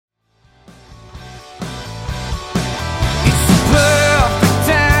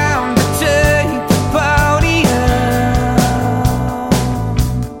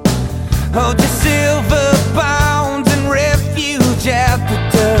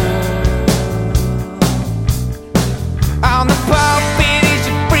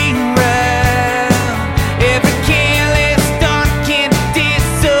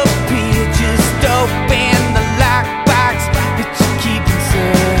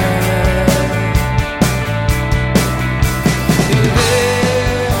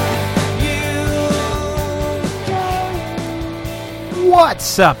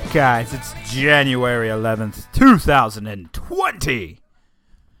What's up, guys? It's January 11th, 2020.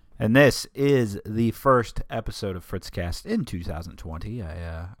 And this is the first episode of Fritzcast in 2020.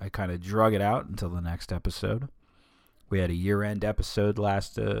 I kind of drug it out until the next episode. We had a year-end episode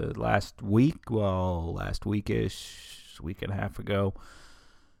last week. Well, last week-ish, week and a half ago.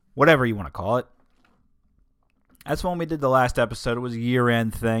 Whatever you want to call it. That's when we did the last episode. It was a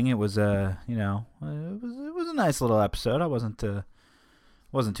year-end thing. It was it was a nice little episode. I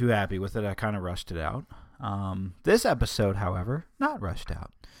wasn't too happy with it. I kind of rushed it out. This episode, however, not rushed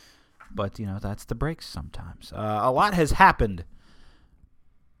out. But, that's the breaks sometimes. A lot has happened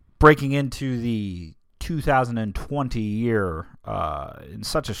breaking into the 2020 year in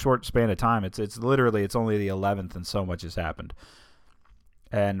such a short span of time. It's only the 11th and so much has happened.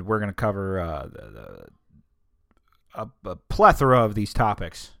 And we're going to cover a plethora of these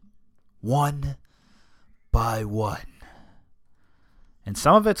topics, one by one. And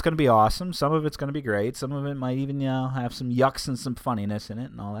some of it's going to be awesome. Some of it's going to be great. Some of it might even, have some yucks and some funniness in it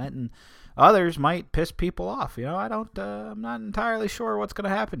and all that. And others might piss people off. I'm not entirely sure what's going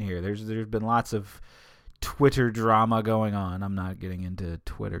to happen here. There's been lots of Twitter drama going on. I'm not getting into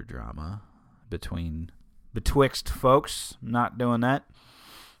Twitter drama betwixt folks. I'm not doing that.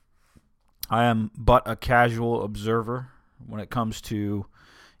 I am but a casual observer when it comes to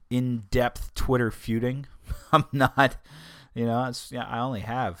in-depth Twitter feuding. I'm not, I only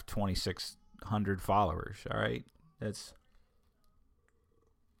have 2,600 followers, all right? It's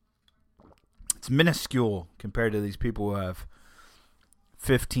minuscule compared to these people who have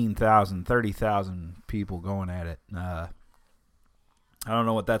 15,000, 30,000 people going at it. I don't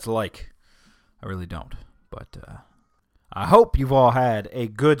know what that's like. I really don't, but I hope you've all had a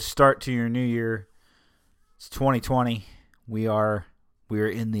good start to your new year. It's 2020. We are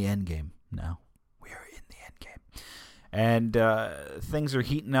in the end game now. We are in the end game. And things are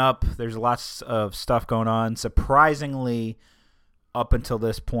heating up. There's lots of stuff going on. Surprisingly, up until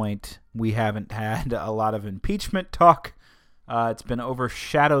this point, we haven't had a lot of impeachment talk. It's been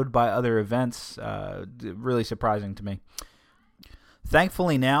overshadowed by other events. Really surprising to me.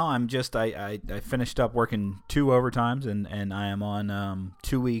 Thankfully now, I finished up working 2 overtimes, and I am on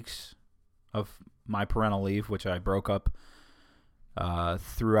 2 weeks of my parental leave, which I broke up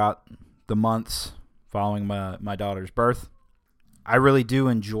throughout the months following my daughter's birth. I really do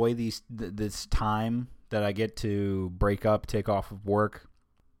enjoy this time that I get to break up, take off of work.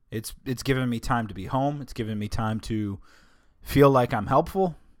 It's given me time to be home. It's given me time to feel like I'm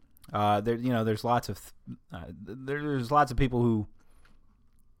helpful. There's lots of people who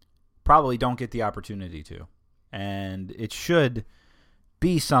probably don't get the opportunity to. And it should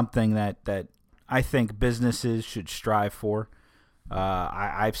be something that I think businesses should strive for.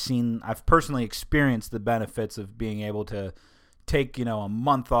 I've personally experienced the benefits of being able to take, a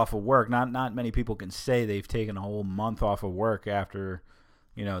month off of work. Not many people can say they've taken a whole month off of work after,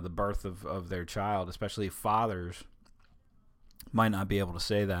 the birth of their child, especially fathers might not be able to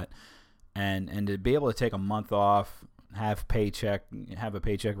say that. And to be able to take a month off, have a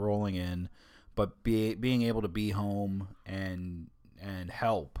paycheck rolling in, but being able to be home and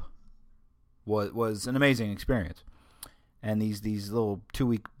help was an amazing experience. And these little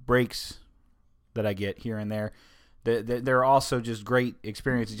 2-week breaks that I get here and there, they're also just great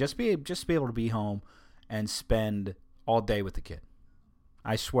experiences. Just be able to be home and spend all day with the kid.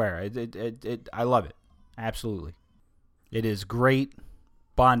 I swear, I love it. Absolutely, it is great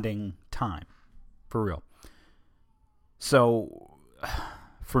bonding time, for real. So,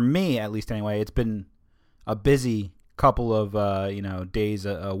 for me, at least anyway, it's been a busy couple of days,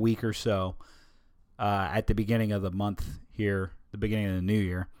 a week or so at the beginning of the month here, the beginning of the new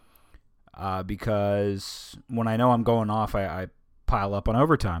year, because when I know I'm going off, I pile up on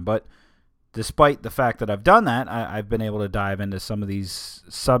overtime. But despite the fact that I've done that, I've been able to dive into some of these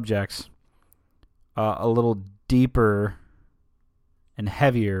subjects a little deeper and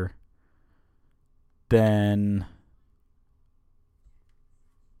heavier than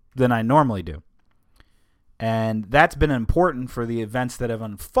I normally do. And that's been important for the events that have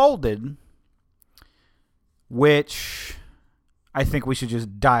unfolded, which I think we should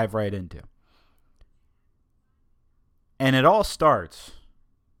just dive right into. And it all starts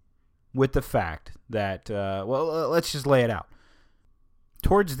with the fact that, let's just lay it out.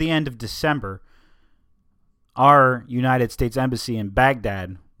 Towards the end of December, our United States Embassy in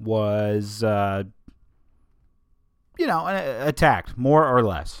Baghdad was attacked, more or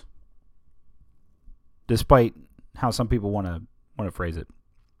less, despite how some people want to phrase it.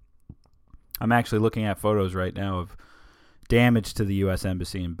 I'm actually looking at photos right now of damage to the U.S.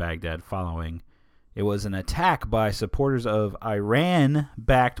 Embassy in Baghdad following It was an attack by supporters of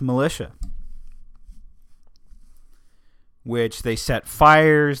Iran-backed militia, which they set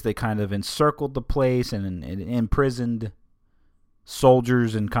fires, they kind of encircled the place and imprisoned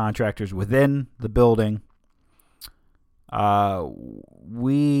soldiers and contractors within the building.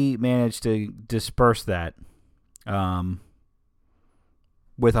 We managed to disperse that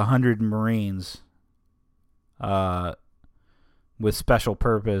with 100 Marines with Special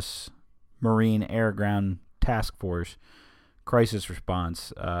Purpose Marine Air Ground Task Force Crisis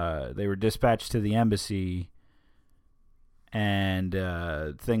Response. They were dispatched to the embassy, and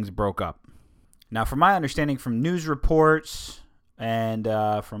things broke up. Now, from my understanding from news reports and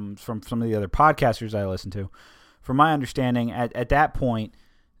from some of the other podcasters I listen to, from my understanding, at that point,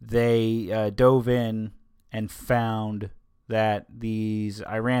 they dove in and found that these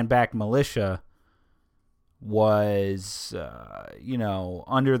Iran-backed militia was,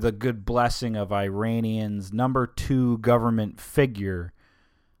 under the good blessing of Iranian's number 2 government figure,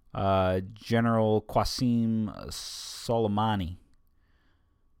 General Qasem Soleimani.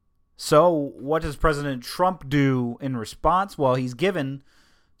 So what does President Trump do in response? Well, he's given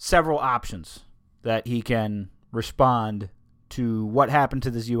several options that he can respond to what happened to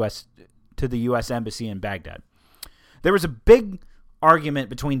the U.S. Embassy in Baghdad. There was a big argument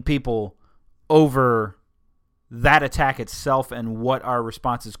between people over that attack itself and what our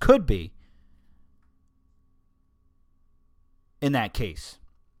responses could be in that case.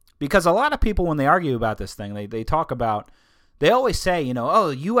 Because a lot of people, when they argue about this thing, they talk about, they always say,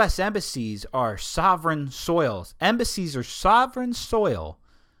 U.S. embassies are sovereign soils. Embassies are sovereign soil.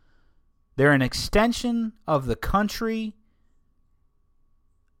 They're an extension of the country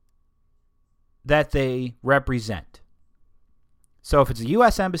that they represent. So if it's a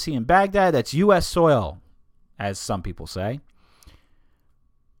U.S. embassy in Baghdad, that's U.S. soil, as some people say.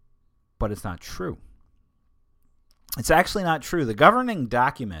 But it's not true. It's actually not true. The governing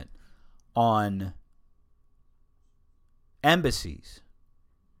document on embassies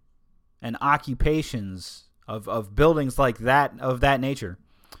and occupations of buildings like that, of that nature,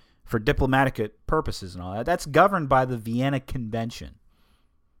 for diplomatic purposes and all that, that's governed by the Vienna Convention.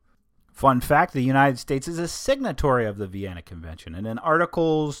 Fun fact, the United States is a signatory of the Vienna Convention, and in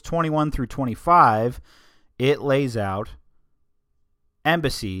Articles 21 through 25, it lays out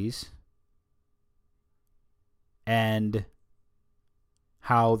embassies and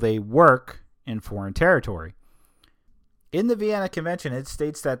how they work in foreign territory. In the Vienna Convention, it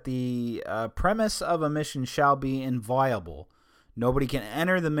states that the premise of a mission shall be inviolable. Nobody can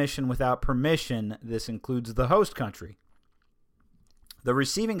enter the mission without permission. This includes the host country. The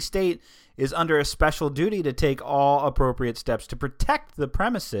receiving state is under a special duty to take all appropriate steps to protect the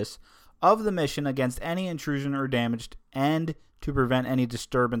premises of the mission against any intrusion or damage, and to prevent any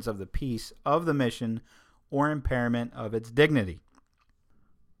disturbance of the peace of the mission or impairment of its dignity.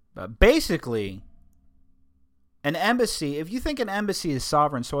 But basically, an embassy, if you think an embassy is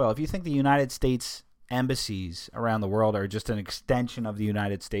sovereign soil, if you think the United States embassies around the world are just an extension of the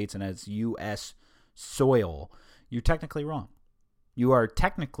United States and as U.S. soil, you're technically wrong. You are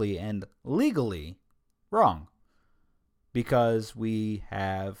technically and legally wrong, because we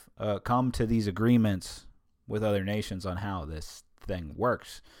have come to these agreements with other nations on how this thing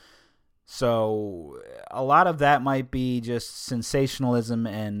works. So a lot of that might be just sensationalism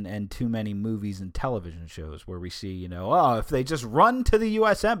and too many movies and television shows where we see, if they just run to the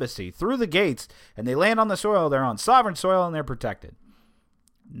U.S. Embassy through the gates and they land on the soil, they're on sovereign soil and they're protected.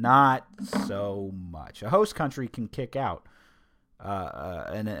 Not so much. A host country can kick out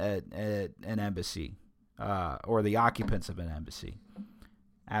an embassy or the occupants of an embassy.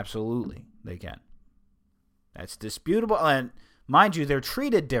 Absolutely, they can. That's disputable. And mind you, they're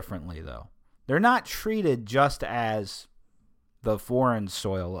treated differently, though. They're not treated just as the foreign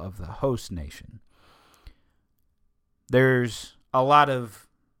soil of the host nation. There's a lot of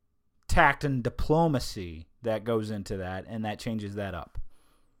tact and diplomacy that goes into that, and that changes that up.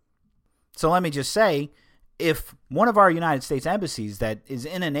 So let me just say, if one of our United States embassies that is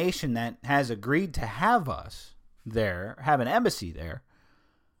in a nation that has agreed to have us there, have an embassy there,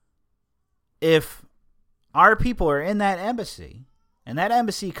 if our people are in that embassy and that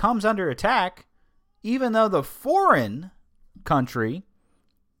embassy comes under attack, even though the foreign country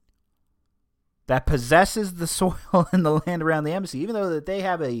that possesses the soil and the land around the embassy, even though that they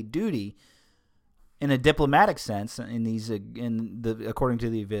have a duty in a diplomatic sense, according to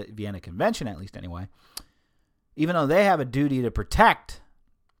the Vienna Convention, at least anyway, even though they have a duty to protect,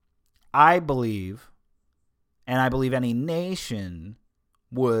 I believe, and I believe any nation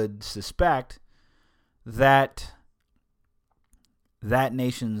would suspect, that that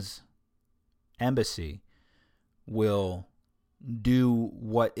nation's embassy will do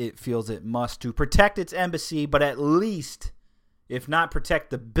what it feels it must to protect its embassy, but at least, if not protect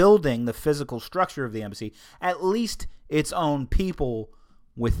the building, the physical structure of the embassy, at least its own people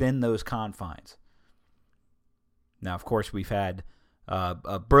within those confines. Now, of course, we've had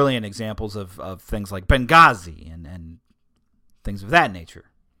brilliant examples of things like Benghazi and things of that nature.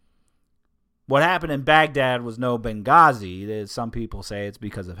 What happened in Baghdad was no Benghazi. Some people say it's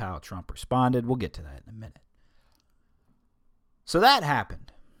because of how Trump responded. We'll get to that in a minute. So that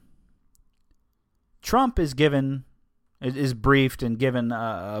happened. Trump is briefed and given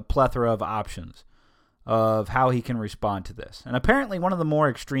a plethora of options of how he can respond to this. And apparently one of the more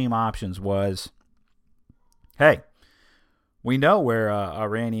extreme options was, hey, we know where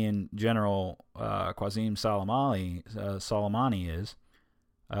Iranian General Qasem Soleimani is.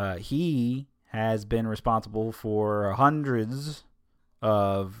 He has been responsible for hundreds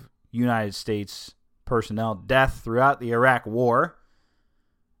of United States personnel death throughout the Iraq War.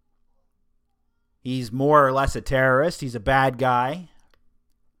 He's more or less a terrorist. He's a bad guy.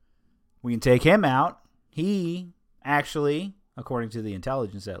 We can take him out. He actually, according to the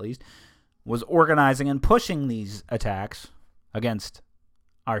intelligence at least, was organizing and pushing these attacks against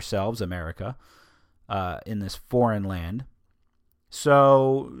ourselves, America, in this foreign land.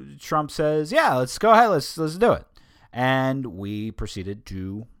 So Trump says, yeah, let's go ahead. Let's do it. And we proceeded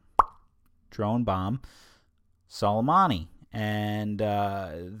to drone bomb Soleimani. And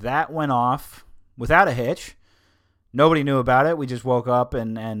that went off without a hitch. Nobody knew about it. We just woke up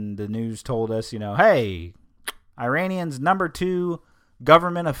and the news told us, hey, Iranian's number 2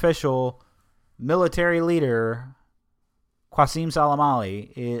 government official, military leader, Qasem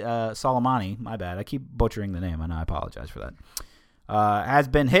Soleimani, my bad. I keep butchering the name, and I apologize for that. Has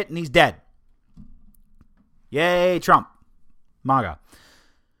been hit and he's dead. Yay, Trump. MAGA.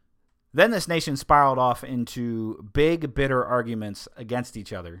 Then this nation spiraled off into big, bitter arguments against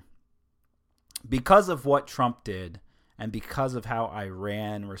each other because of what Trump did and because of how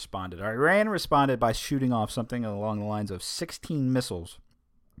Iran responded. Iran responded by shooting off something along the lines of 16 missiles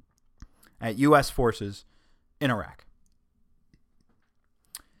at U.S. forces in Iraq.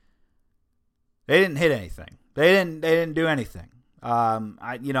 They didn't hit anything. They didn't do anything.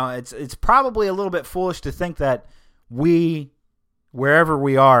 It's probably a little bit foolish to think that we, wherever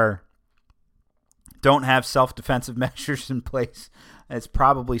we are, don't have self-defensive measures in place. It's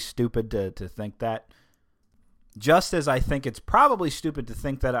probably stupid to think that. Just as I think it's probably stupid to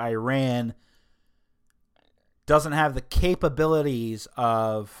think that Iran doesn't have the capabilities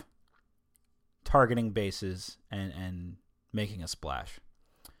of targeting bases and making a splash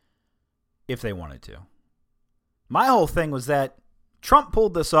if they wanted to. My whole thing was that Trump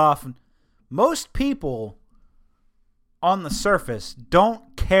pulled this off. Most people on the surface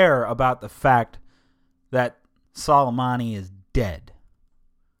don't care about the fact that Soleimani is dead.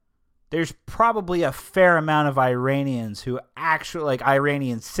 There's probably a fair amount of Iranians who actually, like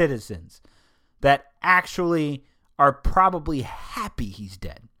Iranian citizens, that actually are probably happy he's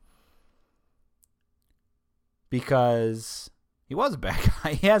dead. Because he was a bad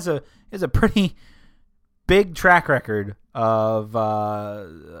guy. He has a pretty big track record of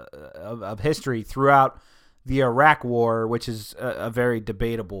history throughout the Iraq War, which is a very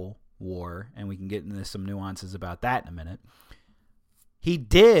debatable war, and we can get into some nuances about that in a minute. He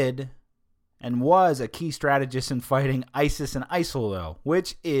did and was a key strategist in fighting ISIS and ISIL, though,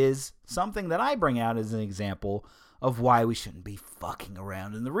 which is something that I bring out as an example of why we shouldn't be fucking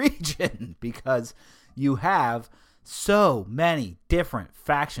around in the region, because you have so many different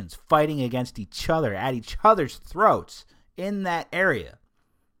factions fighting against each other at each other's throats in that area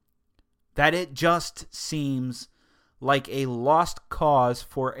that it just seems like a lost cause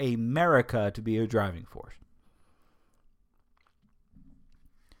for America to be a driving force.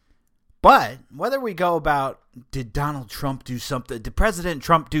 But whether we go about, did Donald Trump do something? Did President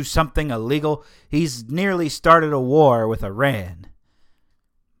Trump do something illegal? He's nearly started a war with Iran.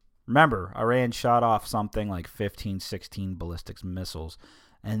 Remember, Iran shot off something like 15, 16 ballistic missiles.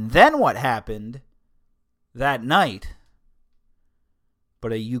 And then what happened that night?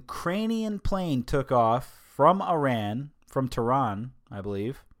 But a Ukrainian plane took off from Iran, from Tehran, I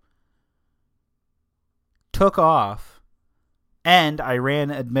believe. Took off. And Iran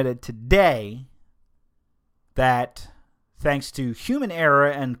admitted today that thanks to human error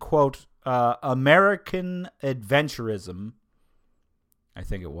and, quote, American adventurism, I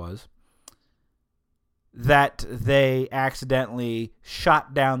think it was, that they accidentally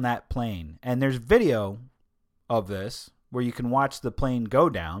shot down that plane. And there's video of this where you can watch the plane go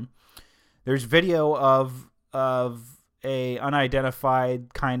down. There's video of a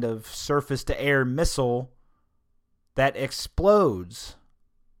unidentified kind of surface-to-air missile that explodes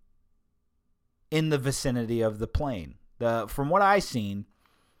in the vicinity of the plane. From what I've seen,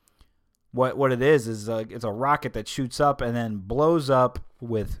 what it is it's a rocket that shoots up and then blows up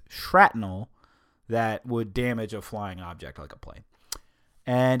with shrapnel that would damage a flying object like a plane.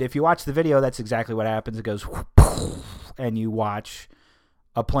 And if you watch the video, that's exactly what happens. It goes, and you watch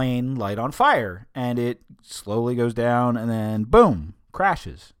a plane light on fire, and it slowly goes down, and then boom,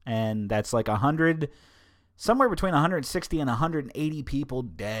 crashes. And that's like somewhere between 160 and 180 people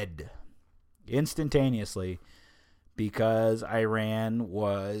dead instantaneously because Iran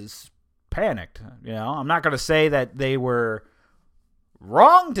was panicked. I'm not going to say that they were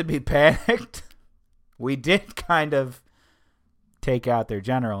wrong to be panicked. We did kind of take out their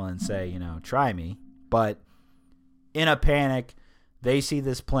general and say, try me. But in a panic, they see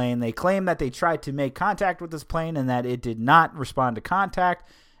this plane. They claim that they tried to make contact with this plane and that it did not respond to contact.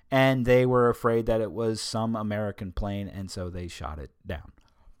 And they were afraid that it was some American plane, and so they shot it down.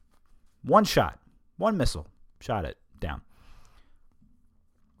 One missile shot it down.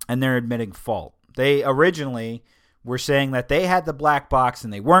 And they're admitting fault. They originally were saying that they had the black box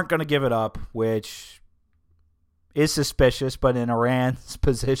and they weren't going to give it up, which is suspicious, but in Iran's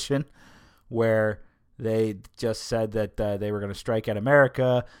position where they just said that they were going to strike at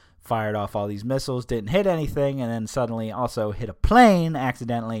America, fired off all these missiles, didn't hit anything, and then suddenly also hit a plane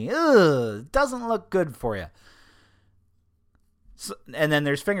accidentally. Ugh, doesn't look good for you. So, and then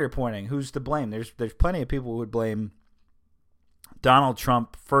there's finger pointing. Who's to blame? There's plenty of people who would blame Donald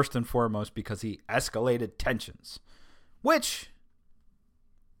Trump first and foremost because he escalated tensions. Which,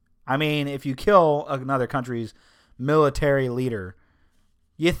 I mean, if you kill another country's military leader,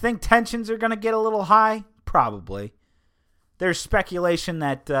 you think tensions are going to get a little high? Probably. There's speculation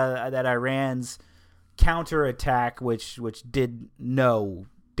that Iran's counterattack, which did no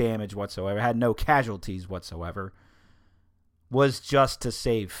damage whatsoever, had no casualties whatsoever, was just to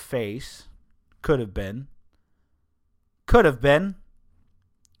save face. Could have been.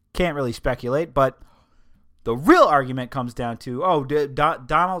 Can't really speculate, but the real argument comes down to,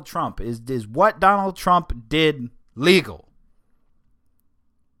 Donald Trump. Is what Donald Trump did legal?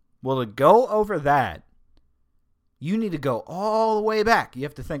 Well, to go over that, you need to go all the way back. You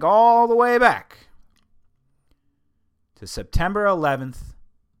have to think all the way back to September 11th,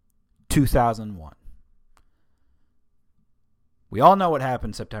 2001. We all know what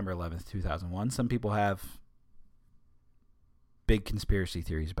happened September 11th, 2001. Some people have big conspiracy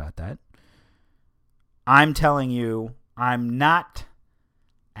theories about that. I'm telling you, I'm not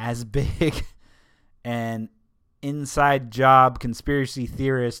as big an inside job conspiracy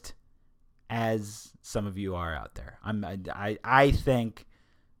theorist as some of you are out there. I think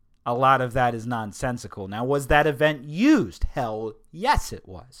a lot of that is nonsensical. Now, was that event used? Hell, yes, it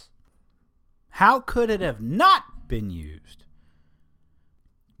was. How could it have not been used?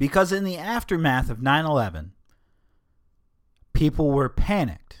 Because in the aftermath of 9/11, people were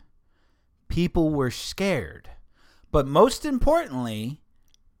panicked. People were scared. But most importantly,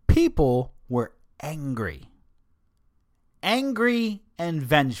 people were angry. Angry and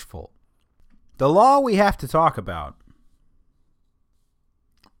vengeful. The law we have to talk about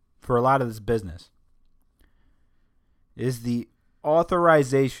for a lot of this business is the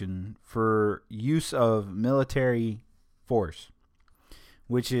authorization for use of military force,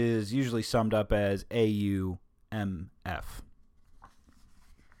 which is usually summed up as AUMF.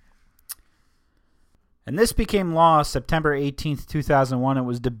 And this became law September 18th, 2001. It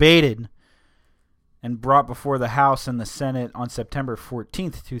was debated and brought before the House and the Senate on September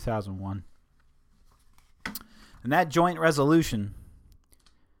 14th, 2001. And that joint resolution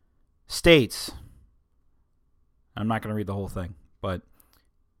states, I'm not going to read the whole thing, but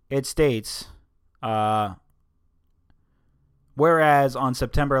it states, whereas on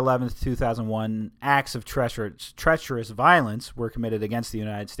September 11th, 2001, acts of treacherous violence were committed against the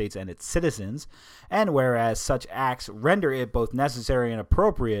United States and its citizens, and whereas such acts render it both necessary and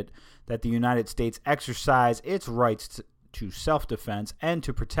appropriate that the United States exercise its rights to self-defense and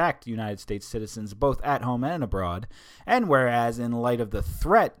to protect United States citizens both at home and abroad, and whereas in light of the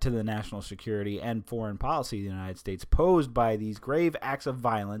threat to the national security and foreign policy of the United States posed by these grave acts of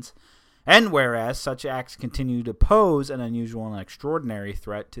violence, and whereas such acts continue to pose an unusual and extraordinary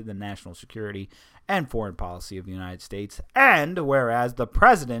threat to the national security and foreign policy of the United States, and whereas the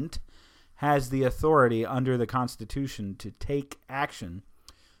President has the authority under the Constitution to take action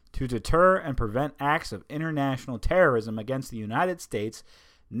to deter and prevent acts of international terrorism against the United States,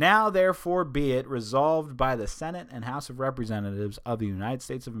 now therefore be it resolved by the Senate and House of Representatives of the United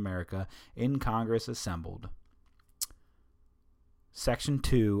States of America in Congress assembled. Section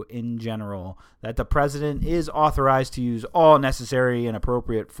 2 in general, that the president is authorized to use all necessary and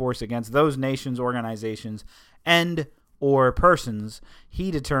appropriate force against those nations, organizations, and or persons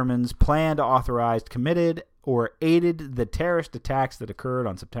he determines planned, authorized, committed, or aided the terrorist attacks that occurred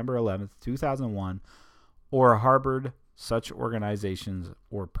on September 11th, 2001, or harbored such organizations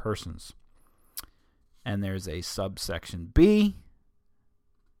or persons. And there's a subsection B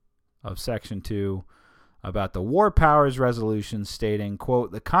of Section 2 about the War Powers Resolution stating,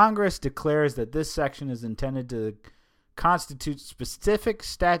 quote, the Congress declares that this section is intended to constitute specific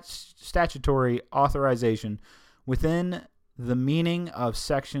statutory authorization within the meaning of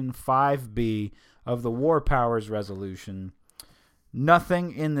Section 5B of the War Powers Resolution.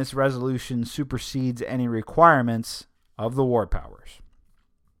 Nothing in this resolution supersedes any requirements of the War Powers.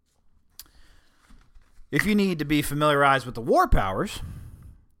 If you need to be familiarized with the War Powers,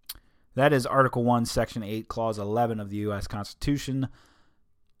 that is Article 1, Section 8, Clause 11 of the U.S. Constitution,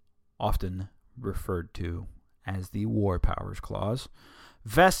 often referred to as the War Powers Clause,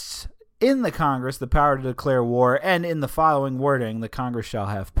 vests in the Congress the power to declare war, and in the following wording, the Congress shall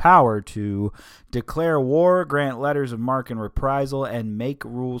have power to declare war, grant letters of marque and reprisal, and make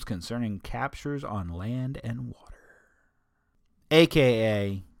rules concerning captures on land and water.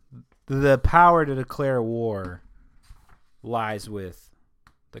 AKA, the power to declare war lies with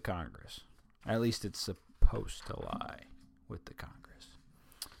the Congress. At least it's supposed to lie with the Congress.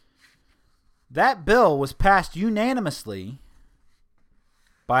 That bill was passed unanimously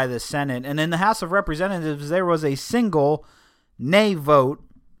by the Senate, and in the House of Representatives, there was a single nay vote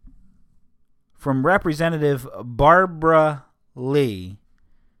from Representative Barbara Lee,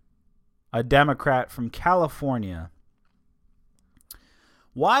 a Democrat from California.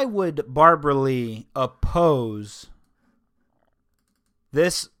 Why would Barbara Lee oppose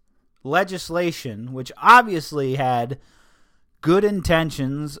this legislation, which obviously had good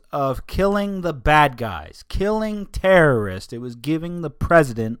intentions of killing the bad guys, killing terrorists? It was giving the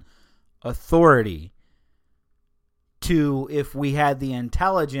president authority to, if we had the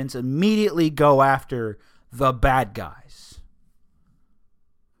intelligence, immediately go after the bad guys.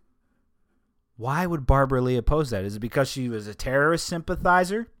 Why would Barbara Lee oppose that? Is it because she was a terrorist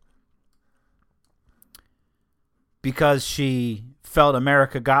sympathizer? Because she felt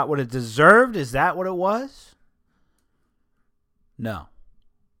America got what it deserved? Is that what it was? No.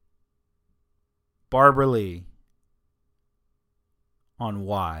 Barbara Lee on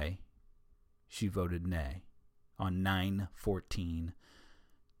why she voted nay on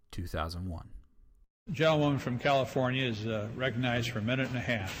 9/14/2001. The gentlewoman from California is recognized for a minute and a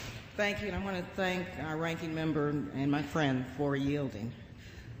half. Thank you, and I want to thank our ranking member and my friend for yielding.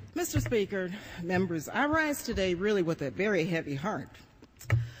 Mr. Speaker, members, I rise today really with a very heavy heart,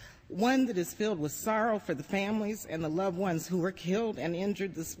 one that is filled with sorrow for the families and the loved ones who were killed and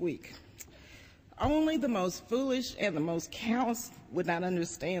injured this week. Only the most foolish and the most callous would not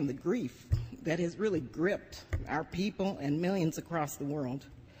understand the grief that has really gripped our people and millions across the world.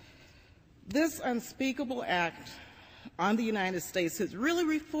 This unspeakable act on the United States has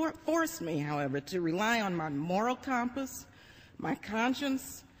really forced me, however, to rely on my moral compass, my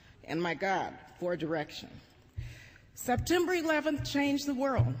conscience, and my God for direction. September 11th changed the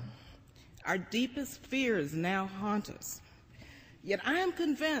world. Our deepest fears now haunt us. Yet I am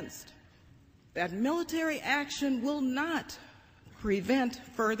convinced that military action will not prevent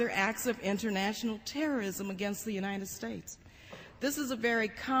further acts of international terrorism against the United States. This is a very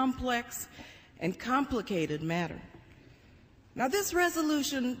complex and complicated matter. Now, this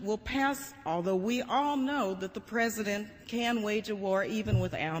resolution will pass, although we all know that the president can wage a war even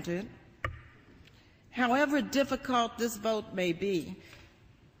without it. However difficult this vote may be,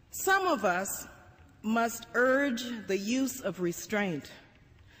 some of us must urge the use of restraint.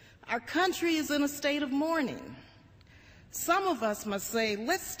 Our country is in a state of mourning. Some of us must say,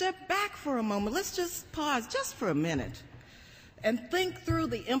 let's step back for a moment. Let's just pause just for a minute and think through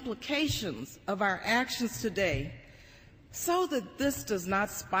the implications of our actions today so that this does not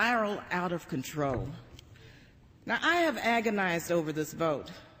spiral out of control. Now, I have agonized over this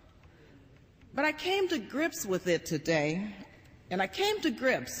vote, but I came to grips with it today, and I came to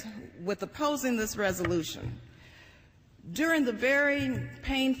grips with opposing this resolution during the very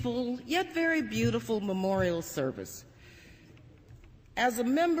painful yet very beautiful memorial service. As a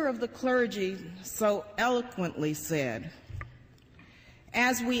member of the clergy so eloquently said,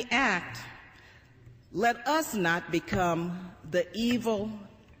 as we act, let us not become the evil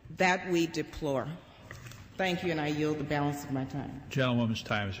that we deplore. Thank you, and I yield the balance of my time. Gentlewoman's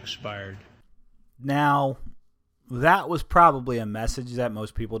time has expired. Now, that was probably a message that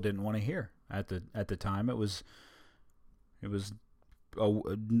most people didn't want to hear at the time. It was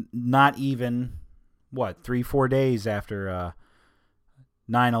not even, 3-4 days after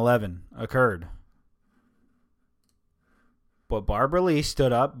 9/11 occurred. But Barbara Lee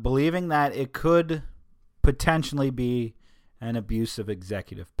stood up, believing that it could potentially be an abuse of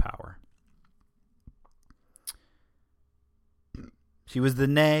executive power. She was the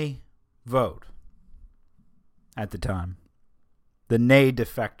nay vote at the time. The nay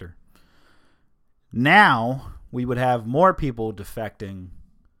defector. Now, we would have more people defecting.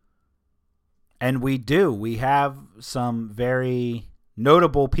 And we do. We have some very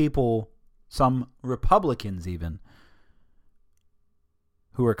notable people, some Republicans even,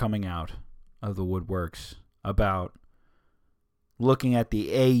 who are coming out of the woodworks about looking at the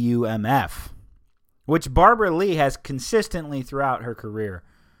AUMF, which Barbara Lee has consistently throughout her career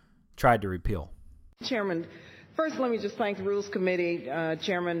tried to repeal. Chairman, first let me just thank the Rules Committee,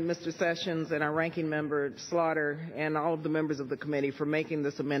 Chairman Mr. Sessions, and our ranking member Slaughter, and all of the members of the committee for making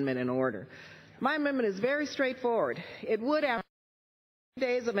this amendment in order. My amendment is very straightforward. It would, after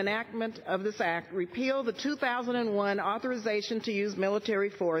days of enactment of this act, repeal the 2001 authorization to use military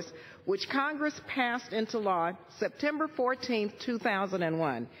force, which Congress passed into law September 14,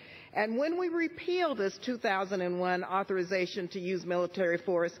 2001. And when we repeal this 2001 authorization to use military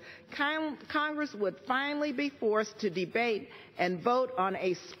force, Congress would finally be forced to debate and vote on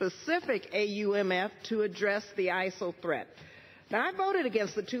a specific AUMF to address the ISIL threat. Now, I voted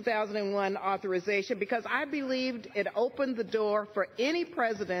against the 2001 authorization because I believed it opened the door for any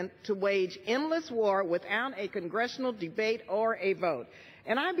president to wage endless war without a congressional debate or a vote.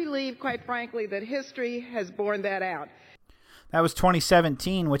 And I believe, quite frankly, that history has borne that out. That was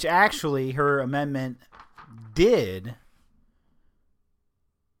 2017, which actually her amendment did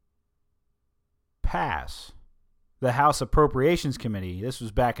pass the House Appropriations Committee. This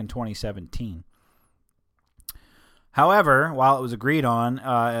was back in 2017. However, while it was agreed on,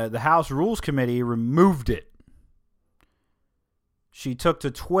 the House Rules Committee removed it. She took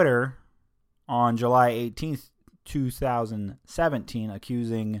to Twitter on July 18th, 2017,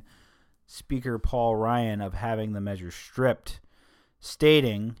 accusing Speaker Paul Ryan of having the measure stripped,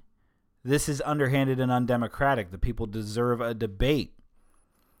 stating, "This is underhanded and undemocratic. The people deserve a debate."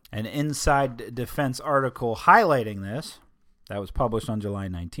 An Inside Defense article highlighting this, that was published on July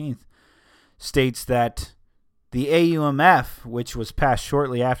 19th, states that the AUMF, which was passed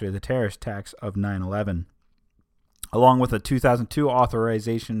shortly after the terrorist attacks of 9/11, along with a 2002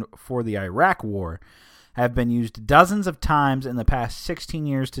 authorization for the Iraq War, have been used dozens of times in the past 16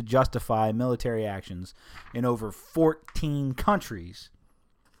 years to justify military actions in over 14 countries.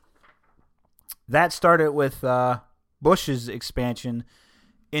 That started with Bush's expansion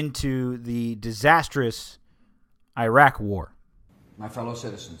into the disastrous Iraq War. My fellow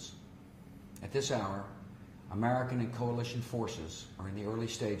citizens, at this hour, American and coalition forces are in the early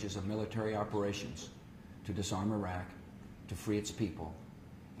stages of military operations to disarm Iraq, to free its people,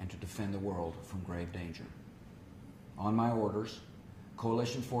 and to defend the world from grave danger. On my orders,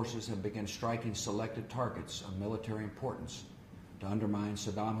 coalition forces have begun striking selected targets of military importance to undermine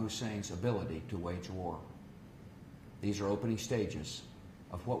Saddam Hussein's ability to wage war. These are opening stages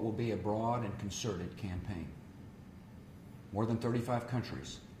of what will be a broad and concerted campaign. More than 35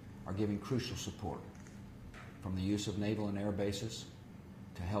 countries are giving crucial support, from the use of naval and air bases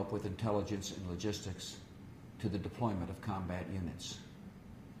to help with intelligence and logistics to the deployment of combat units.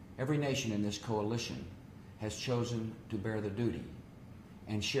 Every nation in this coalition has chosen to bear the duty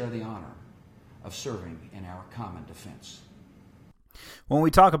and share the honor of serving in our common defense. When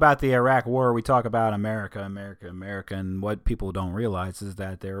we talk about the Iraq War, we talk about America, and what people don't realize is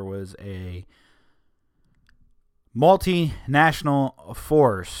that there was a multinational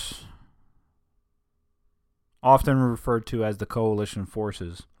force, often referred to as the coalition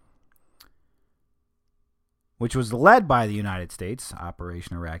forces, which was led by the United States,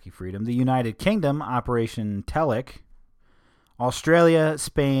 Operation Iraqi Freedom, the United Kingdom, Operation Telic, Australia,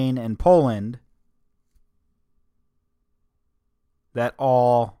 Spain, and Poland, that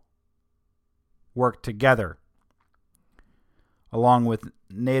all worked together, along with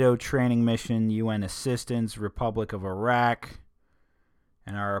NATO training mission, UN assistance, Republic of Iraq,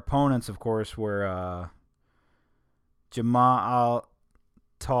 and our opponents, of course, were Jama'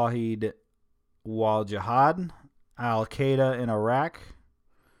 al-Tawhid wal-Jihad, Al-Qaeda in Iraq,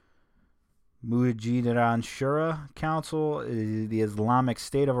 Mujahideen Shura Council, the Islamic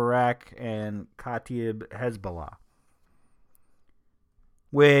State of Iraq, and Kataib Hezbollah,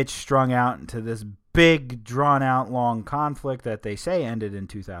 which strung out into this big, drawn-out, long conflict that they say ended in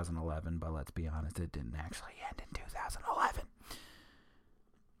 2011, but let's be honest, it didn't actually end in 2011.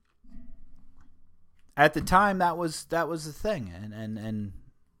 at the time, that was the thing, and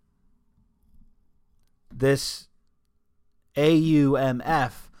this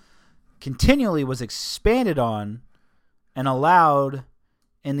AUMF continually was expanded on and allowed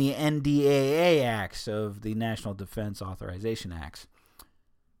in the NDAA Acts of the National Defense Authorization Acts.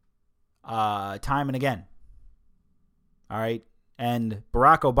 Time and again. All right. And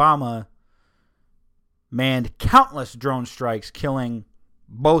Barack Obama manned countless drone strikes, killing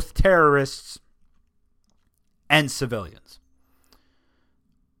both terrorists and civilians.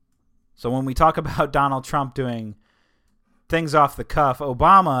 So when we talk about Donald Trump doing things off the cuff,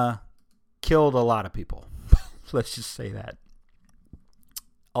 Obama killed a lot of people. Let's just say that.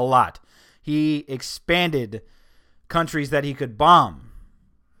 A lot. He expanded countries that he could bomb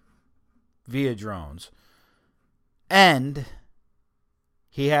via drones. And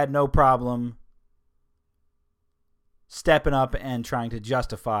he had no problem stepping up and trying to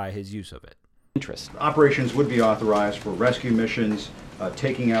justify his use of it. Interest. Operations would be authorized for rescue missions,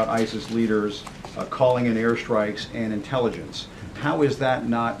 taking out ISIS leaders, calling in airstrikes, and intelligence. How is that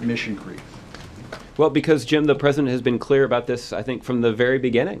not mission creep? Well, because, Jim, the president has been clear about this, I think, from the very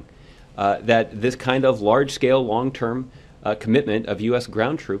beginning, that this kind of large-scale, long-term commitment of U.S.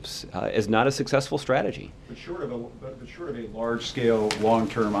 ground troops is not a successful strategy. But short of a large-scale,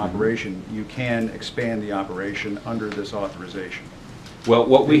 long-term operation, you can expand the operation under this authorization. Well,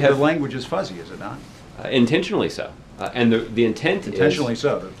 what we have... The language is fuzzy, is it not? Intentionally so. And the intent intentionally is...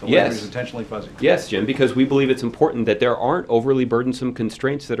 so. The language is intentionally fuzzy. Yes, Jim, because we believe it's important that there aren't overly burdensome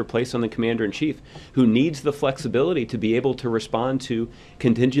constraints that are placed on the commander-in-chief, who needs the flexibility to be able to respond to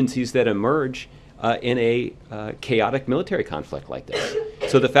contingencies that emerge in a chaotic military conflict like this.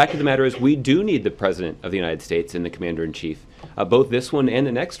 So the fact of the matter is we do need the President of the United States and the Commander-in-Chief, both this one and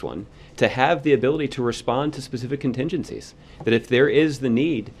the next one, to have the ability to respond to specific contingencies. That if there is the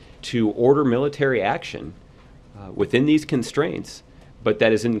need to order military action within these constraints, but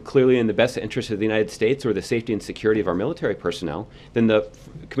that is clearly in the best interest of the United States or the safety and security of our military personnel, then the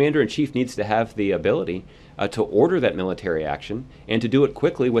Commander-in-Chief needs to have the ability to order that military action and to do it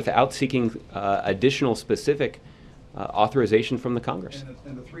quickly without seeking additional specific authorization from the Congress.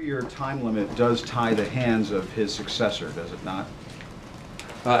 And the 3-year time limit does tie the hands of his successor, does it not?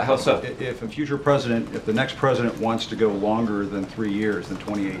 How so? If a future president, if the next president wants to go longer than 3 years, than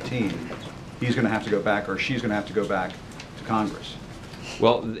 2018, he's going to have to go back, or she's going to have to go back to Congress.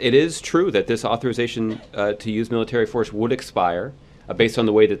 Well, it is true that this authorization to use military force would expire, based on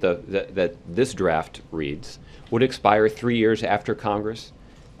the way that that this draft reads, would expire 3 years after Congress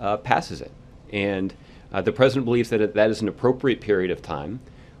passes it. And the president believes that that is an appropriate period of time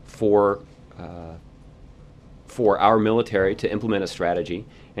for our military to implement a strategy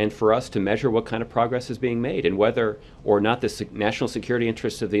and for us to measure what kind of progress is being made and whether or not the national security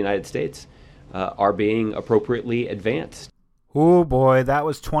interests of the United States are being appropriately advanced. Oh boy, that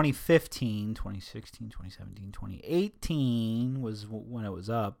was 2015, 2016, 2017, 2018 was when it was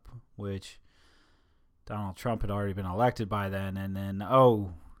up, which Donald Trump had already been elected by then. And then,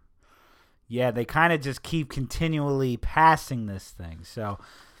 yeah, they kind of just keep continually passing this thing. So,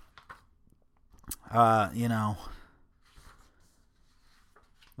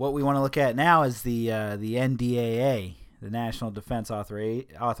 what we want to look at now is the NDAA, the National Defense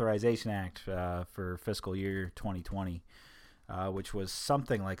Authorization Act for fiscal year 2020. Which was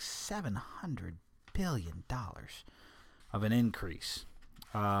something like $700 billion of an increase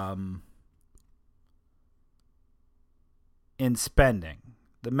in spending.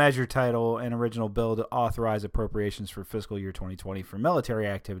 The measure title and original bill to authorize appropriations for fiscal year 2020 for military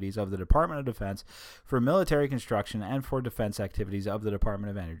activities of the Department of Defense, for military construction, and for defense activities of the Department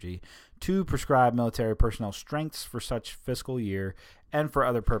of Energy, to prescribe military personnel strengths for such fiscal year and for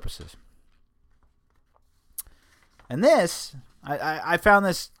other purposes. And this, I found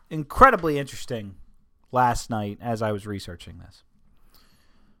this incredibly interesting last night as I was researching this.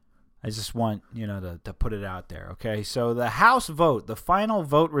 I just want, to put it out there, okay? So the House vote, the final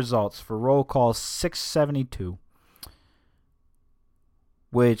vote results for roll call 672,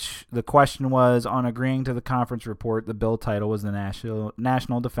 which the question was on agreeing to the conference report. The bill title was the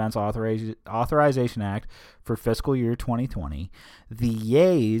National Defense Authorization Act for fiscal year 2020. The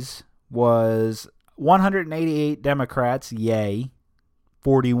yeas was 188 Democrats, yay,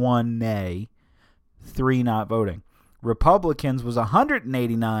 41 nay, 3 not voting. Republicans was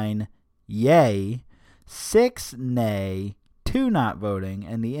 189 yay, 6 nay, 2 not voting,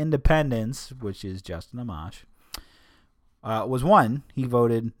 and the independents, which is Justin Amash, was 1. He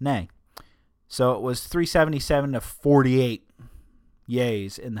voted nay. So it was 377 to 48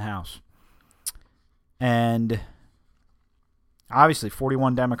 yays in the House. And obviously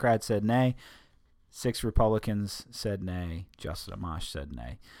 41 Democrats said nay. 6 Republicans said nay. Justin Amash said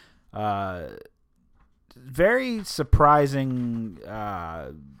nay. Very surprising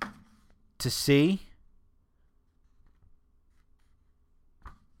to see.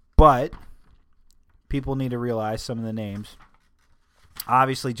 But people need to realize some of the names.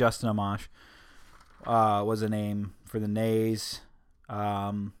 Obviously, Justin Amash was a name for the nays.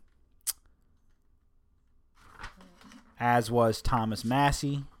 As was Thomas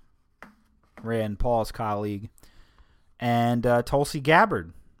Massey, Rand Paul's colleague. And Tulsi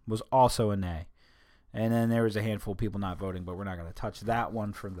Gabbard was also a nay. And then there was a handful of people not voting, but we're not going to touch that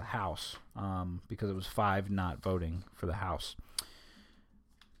one for the House because it was 5 not voting for the House.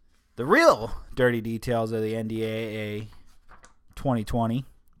 The real dirty details of the NDAA 2020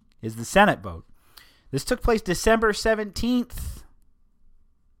 is the Senate vote. This took place December 17th,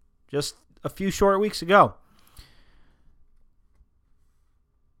 just a few short weeks ago.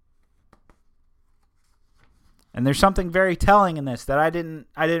 And there's something very telling in this that I didn't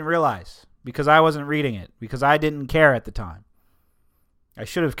realize because I wasn't reading it, because I didn't care at the time. I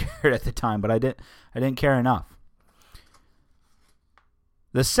should have cared at the time, but I didn't care enough.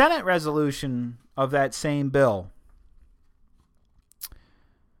 The Senate resolution of that same bill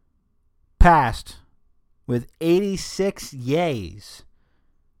passed with 86 yeas,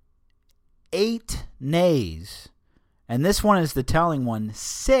 8 nays, and this one is the telling one,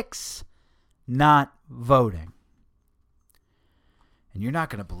 6 not voting. And you're not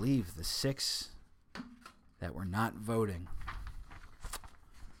going to believe the 6 that were not voting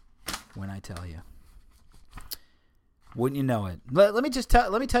when I tell you. Wouldn't you know it? Let me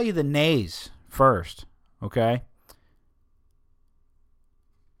tell you the nays first, okay?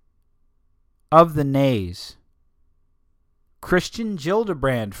 Of the nays, Christian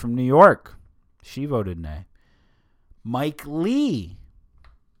Gillibrand from New York, she voted nay. Mike Lee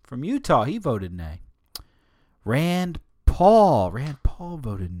from Utah, he voted nay. Rand Paul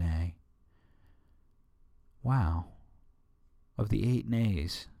voted nay. Wow. Of the 8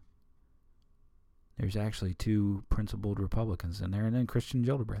 nays, there's actually 2 principled Republicans in there, and then Christian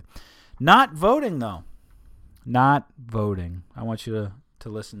Gillibrand. Not voting, though. Not voting. I want you to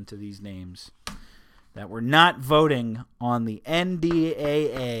listen to these names that were not voting on the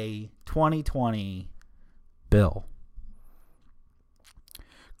NDAA 2020 bill.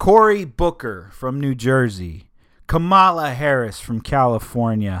 Cory Booker from New Jersey. Kamala Harris from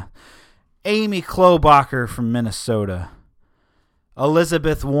California. Amy Klobuchar from Minnesota.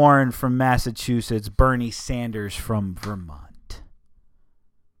 Elizabeth Warren from Massachusetts. Bernie Sanders from Vermont.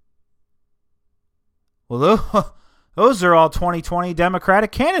 Well, those are all 2020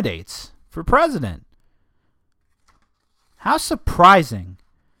 Democratic candidates for president. How surprising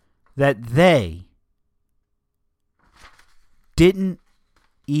that they didn't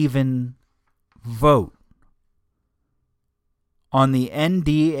even vote on the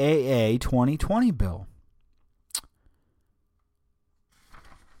NDAA 2020 bill.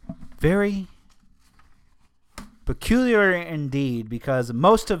 Very peculiar indeed, because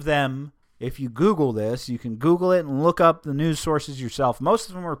most of them, if you Google this, you can Google it and look up the news sources yourself. Most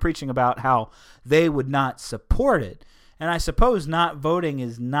of them were preaching about how they would not support it. And I suppose not voting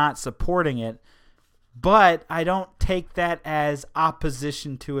is not supporting it, but I don't take that as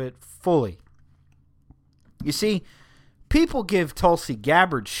opposition to it fully. You see, people give Tulsi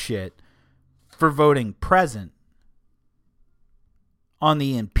Gabbard shit for voting present on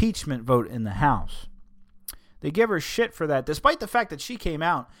the impeachment vote in the House. They give her shit for that, despite the fact that she came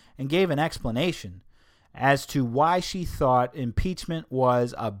out and gave an explanation as to why she thought impeachment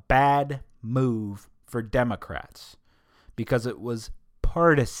was a bad move for Democrats, because it was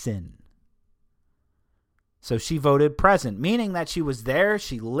partisan. So she voted present, meaning that she was there,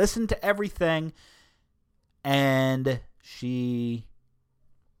 she listened to everything, and she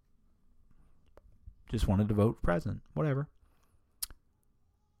just wanted to vote present. Whatever.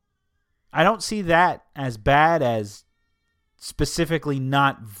 I don't see that as bad as specifically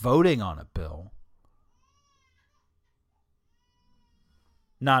not voting on a bill.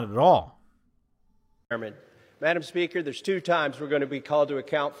 Not at all. Chairman. Madam Speaker, there's 2 times we're going to be called to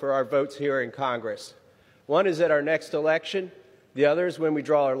account for our votes here in Congress. One is at our next election. The other is when we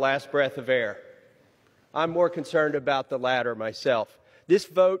draw our last breath of air. I'm more concerned about the latter myself. This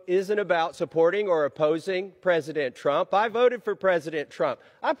vote isn't about supporting or opposing President Trump. I voted for President Trump.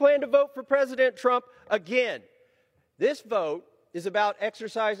 I plan to vote for President Trump again. This vote is about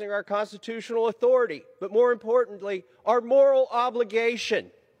exercising our constitutional authority, but more importantly, our moral obligation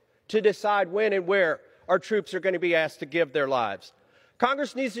to decide when and where our troops are going to be asked to give their lives.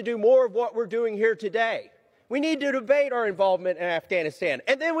 Congress needs to do more of what we're doing here today. We need to debate our involvement in Afghanistan,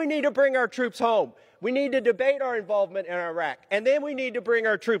 and then we need to bring our troops home. We need to debate our involvement in Iraq, and then we need to bring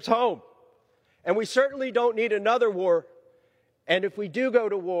our troops home. And we certainly don't need another war. And if we do go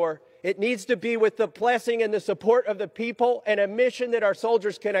to war, it needs to be with the blessing and the support of the people and a mission that our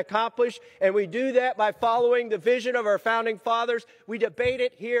soldiers can accomplish. And we do that by following the vision of our founding fathers. We debate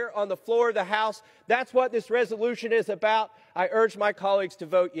it here on the floor of the House. That's what this resolution is about. I urge my colleagues to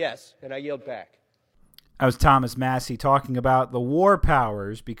vote yes, and I yield back. That was Thomas Massie talking about the war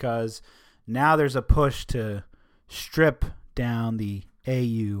powers, because now there's a push to strip down the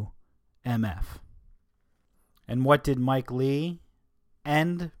AUMF. And what did Mike Lee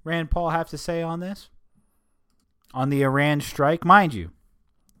and Rand Paul have to say on this? On the Iran strike? Mind you,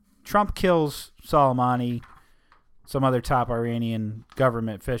 Trump kills Soleimani, some other top Iranian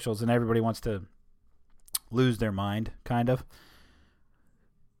government officials, and everybody wants to lose their mind, kind of.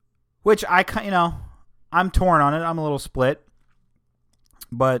 Which I'm torn on it. I'm a little split.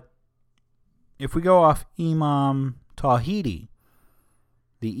 But if we go off Imam Tawhidi,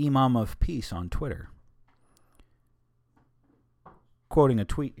 the Imam of Peace on Twitter, quoting a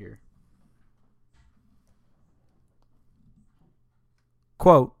tweet here.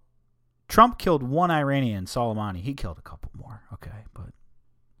 Quote, Trump killed one Iranian, Soleimani. He killed a couple more, okay, but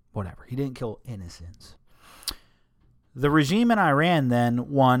whatever. He didn't kill innocents. The regime in Iran then,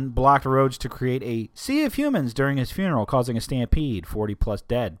 one, blocked roads to create a sea of humans during his funeral, causing a stampede, 40-plus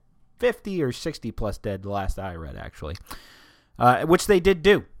dead. 50 or 60-plus dead, the last I read, actually. Which they did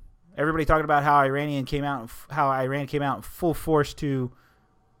do. Everybody talking about how Iran came out in full force to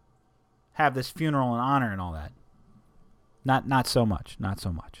have this funeral in honor and all that. Not so much. Not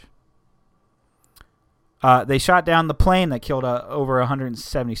so much. They shot down the plane that killed over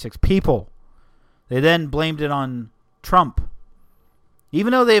 176 people. They then blamed it on Trump.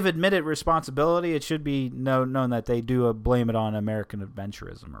 Even though they've admitted responsibility, it should be known that they do blame it on American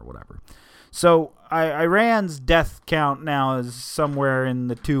adventurism or whatever. So Iran's death count now is somewhere in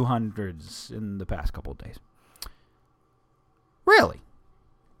the 200s in the past couple of days. Really?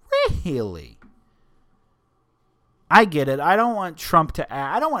 Really? I get it. I don't want Trump to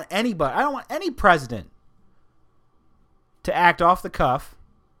act. I don't want any president to act off the cuff.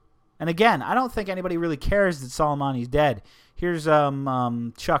 And again, I don't think anybody really cares that Soleimani's dead. Here's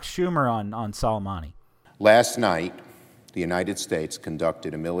Chuck Schumer on Soleimani. Last night, the United States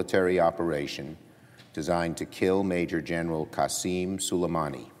conducted a military operation designed to kill Major General Qasem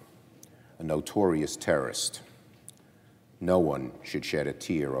Soleimani, a notorious terrorist. No one should shed a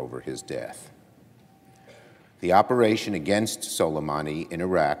tear over his death. The operation against Soleimani in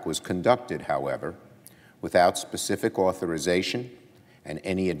Iraq was conducted, however, without specific authorization and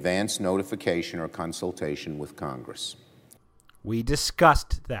any advance notification or consultation with Congress. We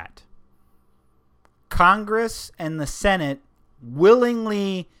discussed that. Congress and the Senate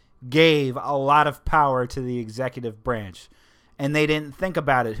willingly gave a lot of power to the executive branch, and they didn't think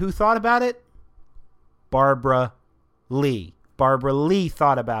about it. Who thought about it? Barbara Lee. Barbara Lee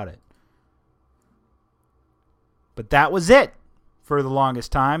thought about it. But that was it for the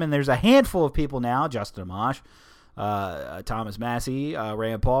longest time, and there's a handful of people now, Justin Amash, Thomas Massie,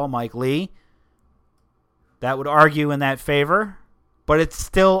 Rand Paul, Mike Lee, that would argue in that favor, but it's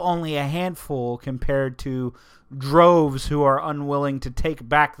still only a handful compared to droves who are unwilling to take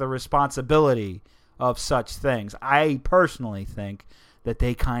back the responsibility of such things. I personally think that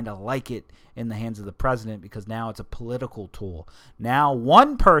they kind of like it in the hands of the president because now it's a political tool. Now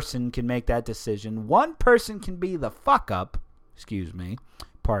one person can make that decision. One person can be the fuck up, excuse me,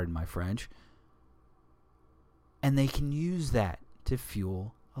 pardon my French, and they can use that to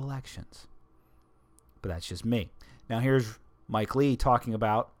fuel elections. But that's just me. Now here's Mike Lee talking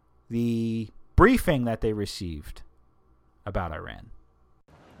about the briefing that they received about Iran.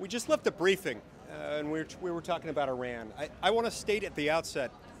 We just left a briefing, and we were talking about Iran. I want to state at the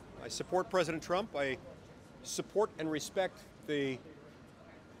outset, I support President Trump. I support and respect the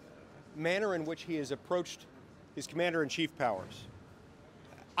manner in which he has approached his commander-in-chief powers.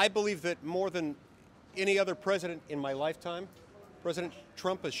 I believe that more than any other president in my lifetime, President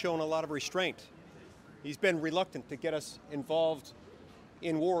Trump has shown a lot of restraint. He's been reluctant to get us involved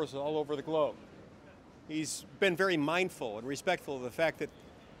in wars all over the globe. He's been very mindful and respectful of the fact that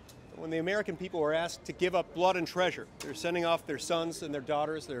when the American people are asked to give up blood and treasure, they're sending off their sons and their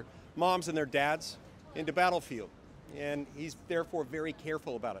daughters, their moms and their dads into battlefield. And he's therefore very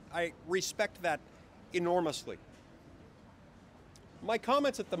careful about it. I respect that enormously. My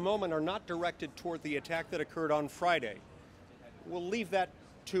comments at the moment are not directed toward the attack that occurred on Friday. We'll leave that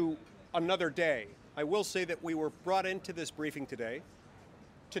to another day. I will say that we were brought into this briefing today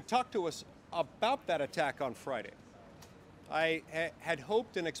to talk to us about that attack on Friday. I had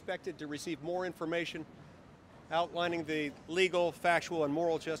hoped and expected to receive more information outlining the legal, factual, and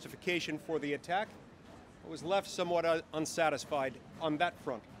moral justification for the attack. I was left somewhat unsatisfied on that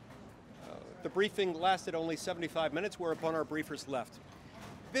front. The briefing lasted only 75 minutes, whereupon our briefers left.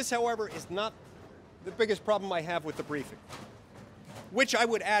 This, however, is not the biggest problem I have with the briefing, which I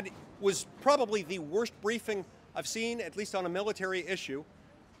would add was probably the worst briefing I've seen, at least on a military issue,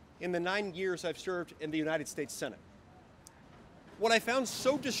 in the 9 years I've served in the United States Senate. What I found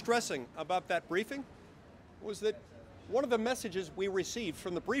so distressing about that briefing was that one of the messages we received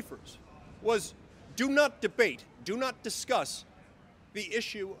from the briefers was, do not debate, do not discuss the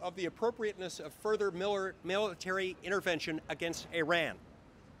issue of the appropriateness of further military intervention against Iran.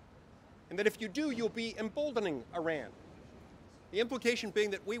 And that if you do, you'll be emboldening Iran. The implication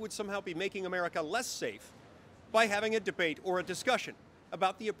being that we would somehow be making America less safe by having a debate or a discussion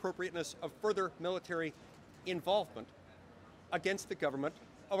about the appropriateness of further military involvement against the government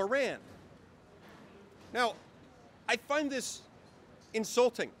of Iran. Now, I find this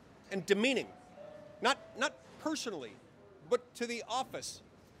insulting and demeaning, not personally, but to the office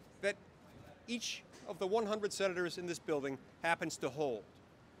that each of the 100 senators in this building happens to hold.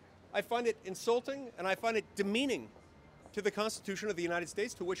 I find it insulting and I find it demeaning to the Constitution of the United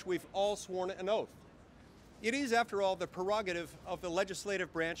States, to which we've all sworn an oath. It is, after all, the prerogative of the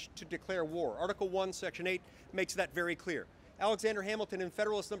legislative branch to declare war. Article 1, Section 8 makes that very clear. Alexander Hamilton in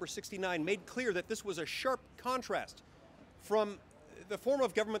Federalist Number 69 made clear that this was a sharp contrast from the form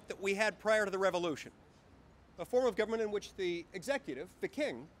of government that we had prior to the Revolution, a form of government in which the executive, the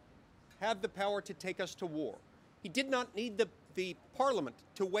king, had the power to take us to war. He did not need the Parliament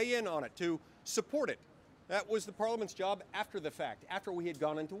to weigh in on it, to support it. That was the Parliament's job after the fact, after we had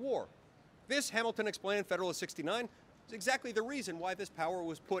gone into war. This, Hamilton explained in Federalist 69, is exactly the reason why this power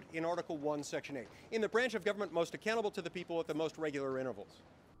was put in Article 1, Section 8, in the branch of government most accountable to the people at the most regular intervals.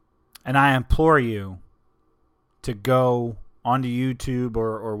 And I implore you to go onto YouTube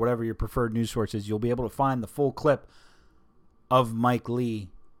or whatever your preferred news source is. You'll be able to find the full clip of Mike Lee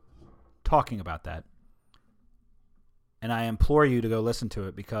talking about that. And I implore you to go listen to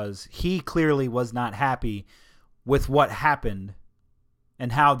it, because he clearly was not happy with what happened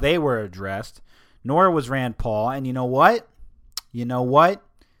and how they were addressed, nor was Rand Paul. And you know what?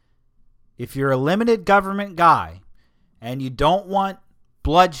 If you're a limited government guy and you don't want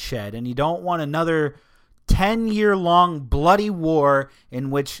bloodshed and you don't want another 10-year-long bloody war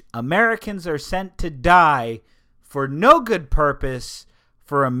in which Americans are sent to die for no good purpose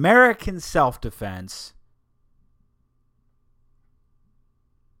for American self-defense,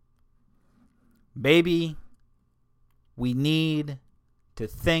 maybe we need to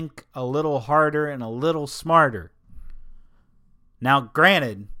think a little harder and a little smarter. Now,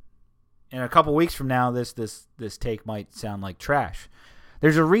 granted, in a couple weeks from now, this take might sound like trash.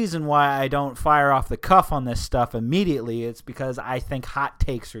 There's a reason why I don't fire off the cuff on this stuff immediately. It's because I think hot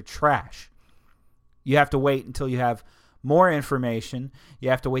takes are trash. You have to wait until you have more information. You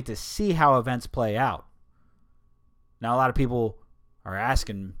have to wait to see how events play out. Now, a lot of people are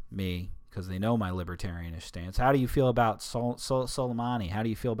asking me, because they know my libertarianish stance, how do you feel about Soleimani? How do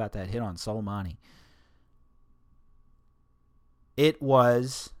you feel about that hit on Soleimani? It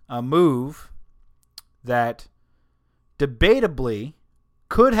was a move that debatably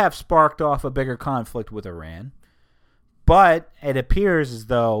could have sparked off a bigger conflict with Iran, but it appears as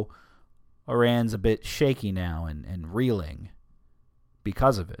though Iran's a bit shaky now and reeling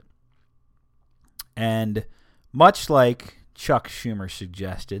because of it. And much like Chuck Schumer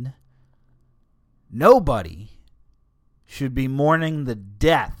suggested, nobody should be mourning the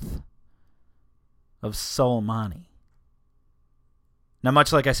death of Soleimani. Now,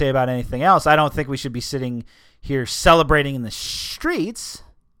 much like I say about anything else, I don't think we should be sitting here celebrating in the streets.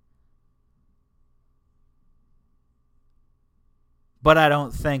 But I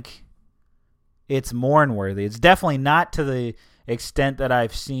don't think it's mourn-worthy. It's definitely not to the extent that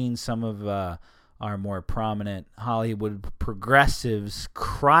I've seen some of our more prominent Hollywood progressives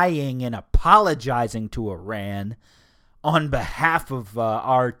crying and apologizing to Iran on behalf of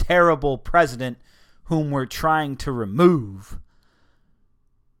our terrible president whom we're trying to remove.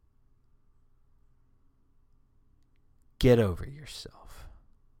 Get over yourself.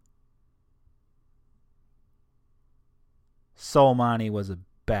 Soleimani was a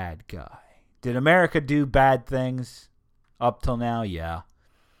bad guy. Did America do bad things up till now? Yeah.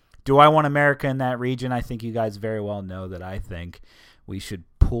 Do I want America in that region? I think you guys very well know that I think we should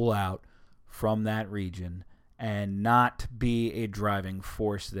pull out from that region and not be a driving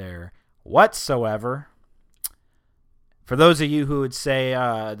force there whatsoever. For those of you who would say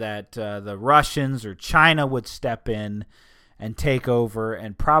that the Russians or China would step in and take over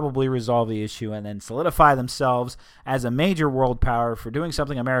and probably resolve the issue and then solidify themselves as a major world power for doing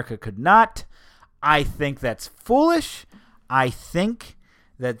something America could not, I think that's foolish. I think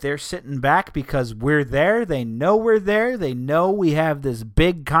that they're sitting back because we're there. They know we're there. They know we have this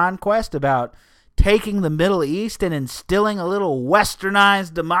big conquest about taking the Middle East and instilling a little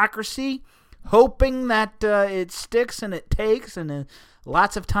westernized democracy, hoping that it sticks and it takes, and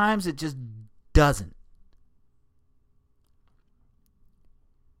lots of times it just doesn't.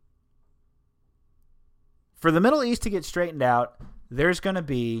 For the Middle East to get straightened out, there's going to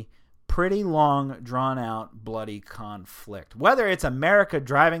be pretty long, drawn-out, bloody conflict. Whether it's America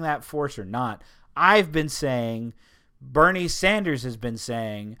driving that force or not, I've been saying, Bernie Sanders has been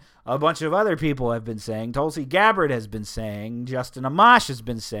saying, a bunch of other people have been saying, Tulsi Gabbard has been saying, Justin Amash has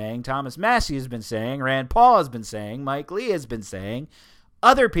been saying, Thomas Massie has been saying, Rand Paul has been saying, Mike Lee has been saying,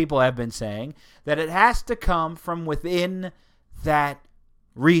 other people have been saying that it has to come from within that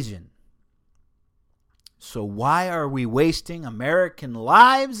region. So why are we wasting American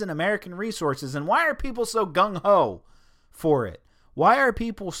lives and American resources? And why are people so gung-ho for it? Why are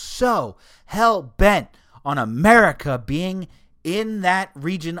people so hell-bent on America being in that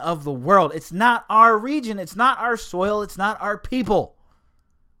region of the world? It's not our region. It's not our soil. It's not our people.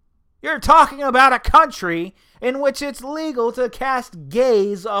 You're talking about a country in which it's legal to cast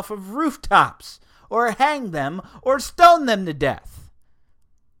gays off of rooftops or hang them or stone them to death.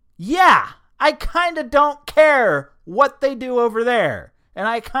 Yeah. I kind of don't care what they do over there. And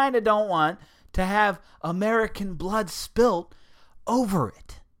I kind of don't want to have American blood spilt over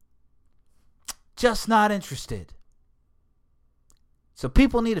it. Just not interested. So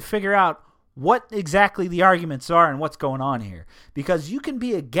people need to figure out what exactly the arguments are and what's going on here. Because you can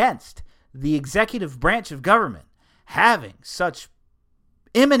be against the executive branch of government having such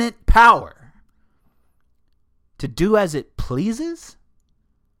imminent power to do as it pleases.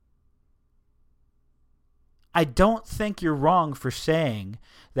 I don't think you're wrong for saying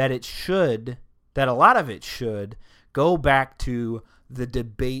that that a lot of it should go back to the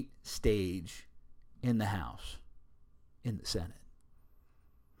debate stage in the House, in the Senate.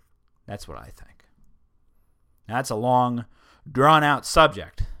 That's what I think. Now, that's a long, drawn-out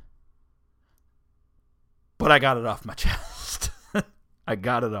subject, but I got it off my chest. I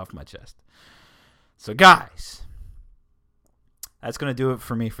got it off my chest. So, guys, that's going to do it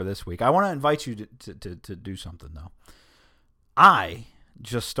for me for this week. I want to invite you to do something, though. I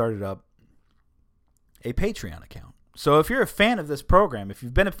just started up a Patreon account. So if you're a fan of this program, if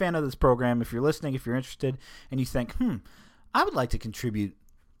you've been a fan of this program, if you're listening, if you're interested, and you think, I would like to contribute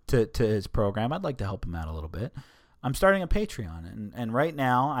to his program, I'd like to help him out a little bit, I'm starting a Patreon, and right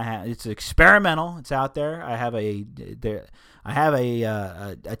now it's experimental. It's out there. I have a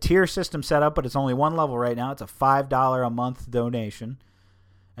tier system set up, but it's only one level right now. It's a $5 a month donation,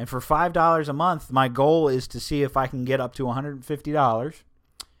 and for $5 a month, my goal is to see if I can get up to $150,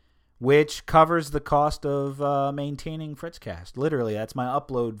 which covers the cost of maintaining Fritzcast. Literally, that's my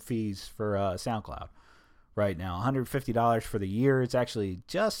upload fees for SoundCloud right now. $150 for the year. It's actually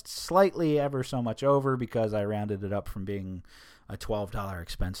just slightly ever so much over because I rounded it up from being a $12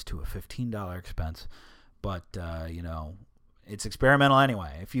 expense to a $15 expense. But, it's experimental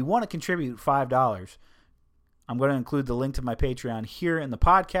anyway. If you want to contribute $5, I'm going to include the link to my Patreon here in the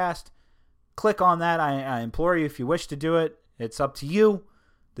podcast. Click on that. I implore you, if you wish to do it, it's up to you.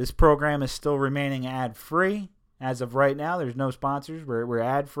 This program is still remaining ad-free. As of right now, there's no sponsors. We're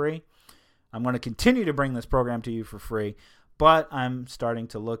ad-free. I'm going to continue to bring this program to you for free, but I'm starting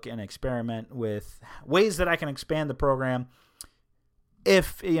to look and experiment with ways that I can expand the program.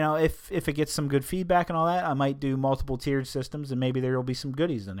 If it gets some good feedback and all that, I might do multiple tiered systems, and maybe there will be some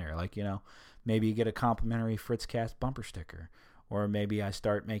goodies in there. Like, maybe you get a complimentary Fritzcast bumper sticker, or maybe I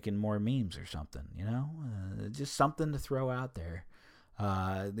start making more memes or something, just something to throw out there.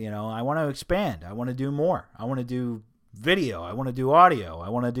 I want to expand. I want to do more. I want to do video. I want to do audio. I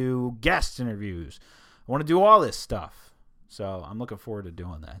want to do guest interviews. I want to do all this stuff. So I'm looking forward to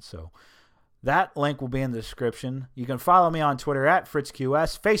doing that. So that link will be in the description. You can follow me on Twitter at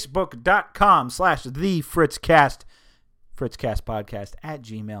FritzQS, Facebook.com/TheFritzCast, FritzCastPodcast at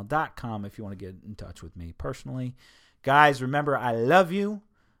gmail.com if you want to get in touch with me personally. Guys, remember, I love you.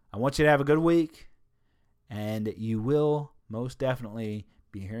 I want you to have a good week. And you will most definitely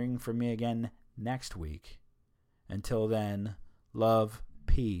be hearing from me again next week. Until then, love,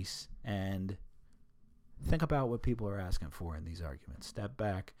 peace, and think about what people are asking for in these arguments. Step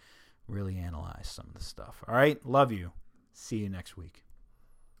back, really analyze some of the stuff. All right? Love you. See you next week.